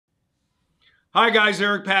Hi guys,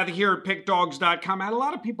 Eric Pathy here at PickDawgz.com. I had a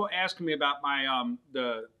lot of people asking me about my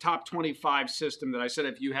the top 25 system that I said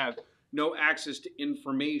if you have no access to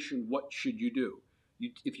information, what should you do?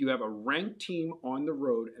 If you have a ranked team on the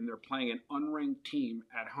road and they're playing an unranked team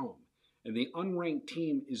at home, and the unranked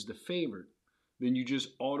team is the favorite, then you just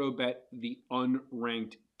auto bet the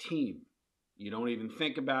unranked team. You don't even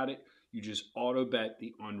think about it. You just auto bet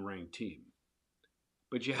the unranked team.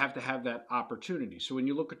 But you have to have that opportunity. So when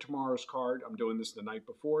you look at tomorrow's card, I'm doing this the night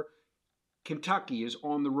before, Kentucky is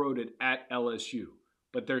on the road at LSU,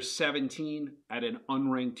 but they're 17 at an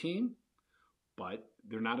unranked team, but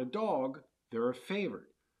they're not a dog, they're a favorite.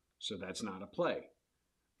 So that's not a play.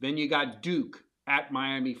 Then you got Duke at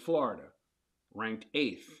Miami, Florida, ranked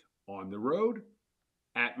 8th on the road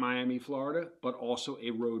at Miami, Florida, but also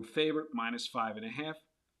a road favorite, -5.5,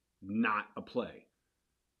 not a play.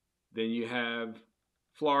 Then you have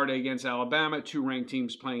Florida against Alabama, two ranked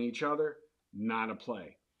teams playing each other, not a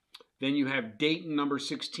play. Then you have Dayton, number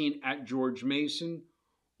 16, at George Mason,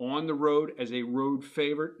 on the road as a road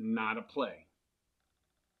favorite, not a play.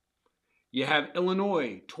 You have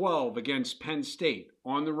Illinois, 12, against Penn State,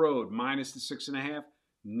 on the road, -6.5,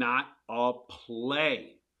 not a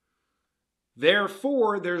play.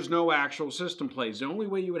 Therefore, there's no actual system plays. The only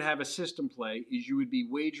way you would have a system play is you would be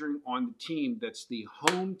wagering on the team that's the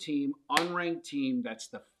home team, unranked team, that's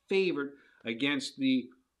the favorite against the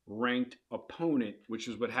ranked opponent, which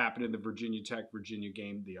is what happened in the Virginia Tech-Virginia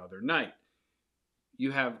game the other night.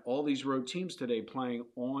 You have all these road teams today playing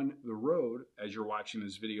on the road as you're watching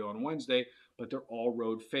this video on Wednesday, but they're all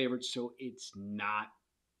road favorites, so it's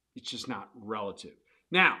just not relative.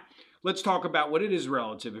 Now, let's talk about what it is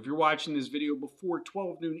relative. If you're watching this video before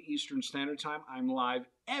 12 noon Eastern Standard Time, I'm live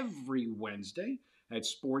every Wednesday at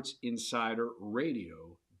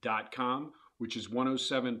sportsinsiderradio.com, which is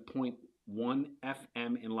 107.1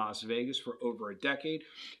 FM in Las Vegas for over a decade.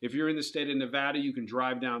 If you're in the state of Nevada, you can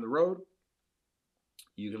drive down the road.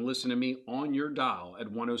 You can listen to me on your dial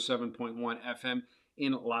at 107.1 FM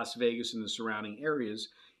in Las Vegas and the surrounding areas.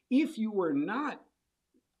 If you were not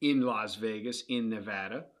in Las Vegas, in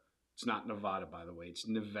Nevada. It's not Nevada, by the way. It's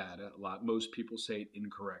Nevada. Most people say it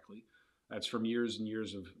incorrectly. That's from years and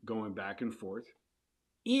years of going back and forth.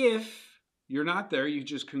 If you're not there, you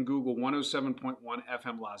just can Google 107.1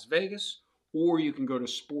 FM Las Vegas, or you can go to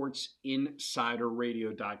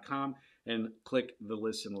sportsinsiderradio.com and click the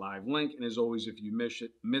Listen Live link. And as always, if you miss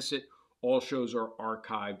it, all shows are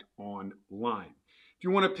archived online. If you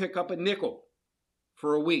want to pick up a nickel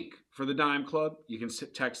for a week for the Dime Club, you can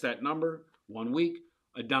text that number, 1 week,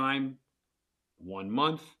 a dime, 1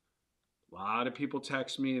 month. A lot of people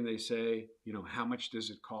text me and they say, how much does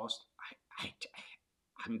it cost?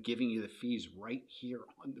 I'm giving you the fees right here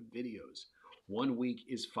on the videos. 1 week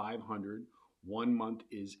is $500, 1 month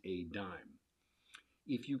is a dime.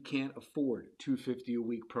 If you can't afford $250 a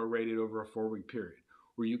week prorated over a 4-week period,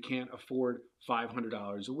 or you can't afford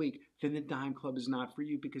 $500 a week, then the Dime Club is not for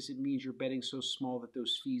you because it means you're betting so small that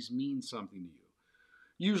those fees mean something to you.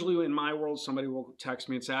 Usually in my world, somebody will text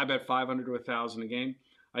me and say, I bet $500 to $1,000 a game.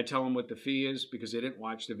 I tell them what the fee is because they didn't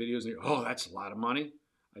watch the videos. And they go, oh, that's a lot of money.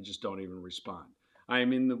 I just don't even respond. I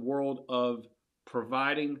am in the world of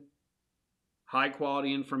providing high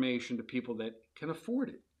quality information to people that can afford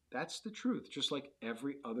it. That's the truth. Just like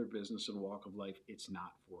every other business and walk of life, it's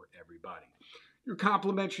not for everybody. Your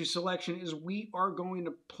complimentary selection is we are going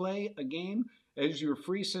to play a game as your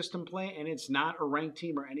free system play, and it's not a ranked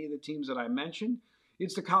team or any of the teams that I mentioned.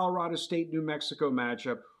 It's the Colorado State-New Mexico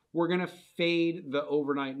matchup. We're going to fade the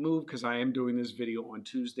overnight move because I am doing this video on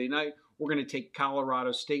Tuesday night. We're going to take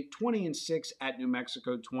Colorado State 20-6 at New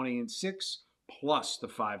Mexico 20-6 plus the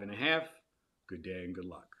 5.5. Good day and good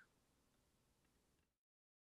luck.